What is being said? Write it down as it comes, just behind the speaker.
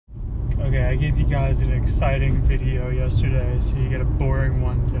Okay, I gave you guys an exciting video yesterday, so you get a boring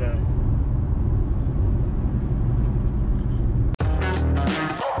one today.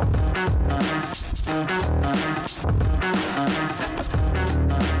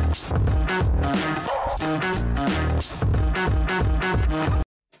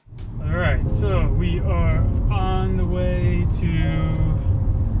 Alright, so we are on the way to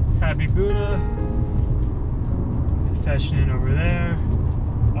Happy Buddha, session over there.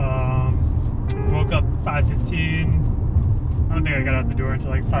 Woke up 5:15. I don't think I got out the door until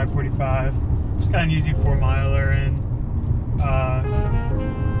like 5:45. Just got an easy 4-miler in.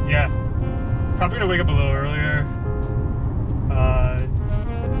 Yeah, probably gonna wake up a little earlier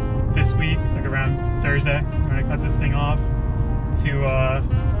this week, like around Thursday. I'm gonna cut this thing off to I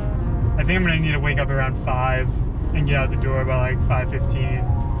think I'm gonna need to wake up around 5 and get out the door by like 5:15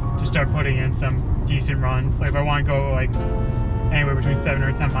 to start putting in some decent runs. Like if I want to go like anywhere between 7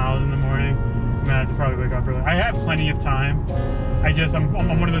 or 10 miles in the morning, I'm gonna have to probably wake up early. I have plenty of time.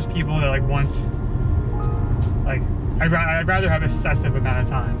 I'm one of those people that like wants, like I'd rather have excessive amount of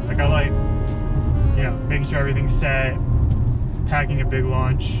time. Like I like, you know, making sure everything's set, packing a big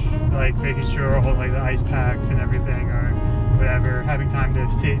lunch, like making sure all like the ice packs and everything or whatever, having time to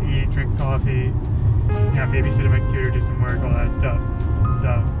sit, eat, drink coffee, you know, maybe sit at my computer, do some work, all that stuff.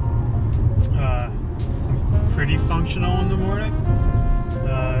 So I'm pretty functional in the morning.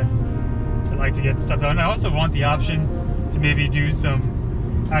 I like to get stuff done. I also want the option to maybe do some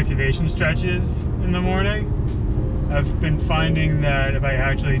activation stretches in the morning. I've been finding that if I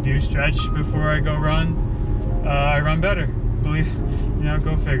actually do stretch before I go run, I run better. Believe, you know,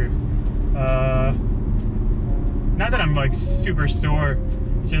 go figure. Not that I'm like super sore,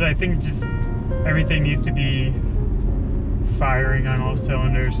 it's just I think just everything needs to be firing on all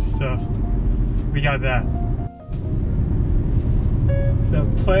cylinders, so we got that. So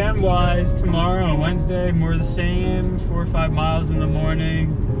plan wise, tomorrow on Wednesday, more of the same, 4 or 5 miles in the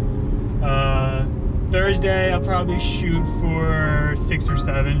morning. Thursday, I'll probably shoot for 6 or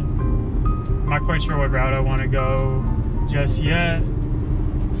 7. I'm not quite sure what route I want to go just yet.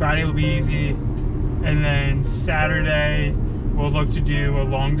 Friday will be easy. And then Saturday, we'll look to do a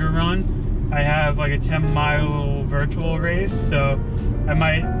longer run. I have like a 10-mile virtual race, so I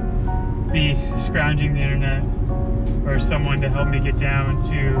might be scrounging the internet or someone to help me get down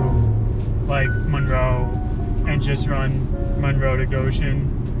to like Monroe and just run Monroe to Goshen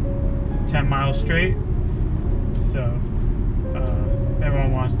 10 miles straight. So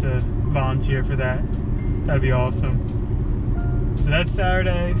everyone wants to volunteer for that, that'd be awesome. So that's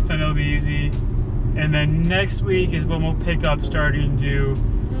Saturday. Sunday will be easy, and then next week is when we'll pick up starting to do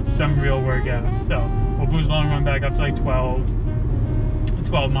some real workouts. So we'll boost long run back up to like 12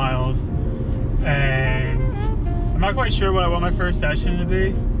 miles, and I'm not quite sure what I want my first session to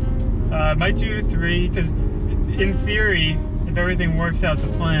be. I might do 3, because in theory, if everything works out to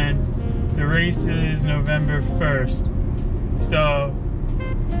plan, the race is November 1st. So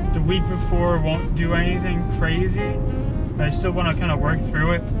the week before won't do anything crazy. I still want to kind of work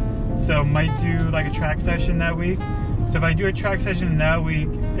through it. So might do like a track session that week. So if I do a track session that week,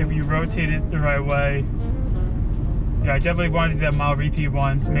 if we rotate it the right way, yeah, I definitely want to do that mile repeat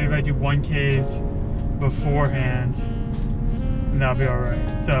one. So maybe if I do 1Ks beforehand, and that'll be all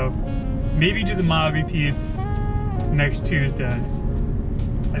right. So maybe do the mile repeats next Tuesday.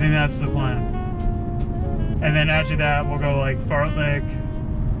 I think that's the plan. And then after that, we'll go like Fartlek,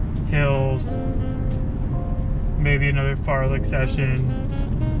 Hills, maybe another Fartlek session,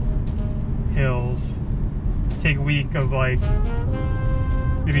 Hills. Take a week of like,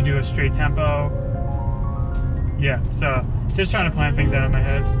 maybe do a straight tempo. Yeah, so just trying to plan things out in my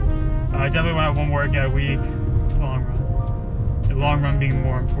head. I definitely want to have one workout a week, long run. The long run being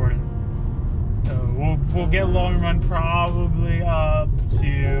more important. So we'll get long run probably up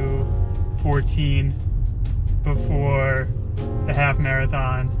to 14 before the half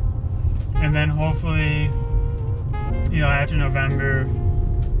marathon, and then hopefully, you know, after November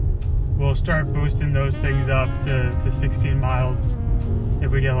we'll start boosting those things up to 16 miles if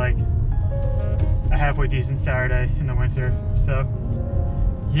we get like a halfway decent Saturday in the winter. So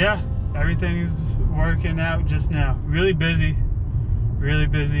yeah, everything's working out just now. Really busy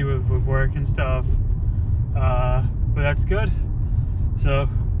with work and stuff, but that's good. So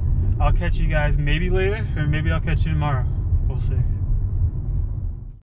I'll catch you guys maybe later, or maybe I'll catch you tomorrow. We'll see.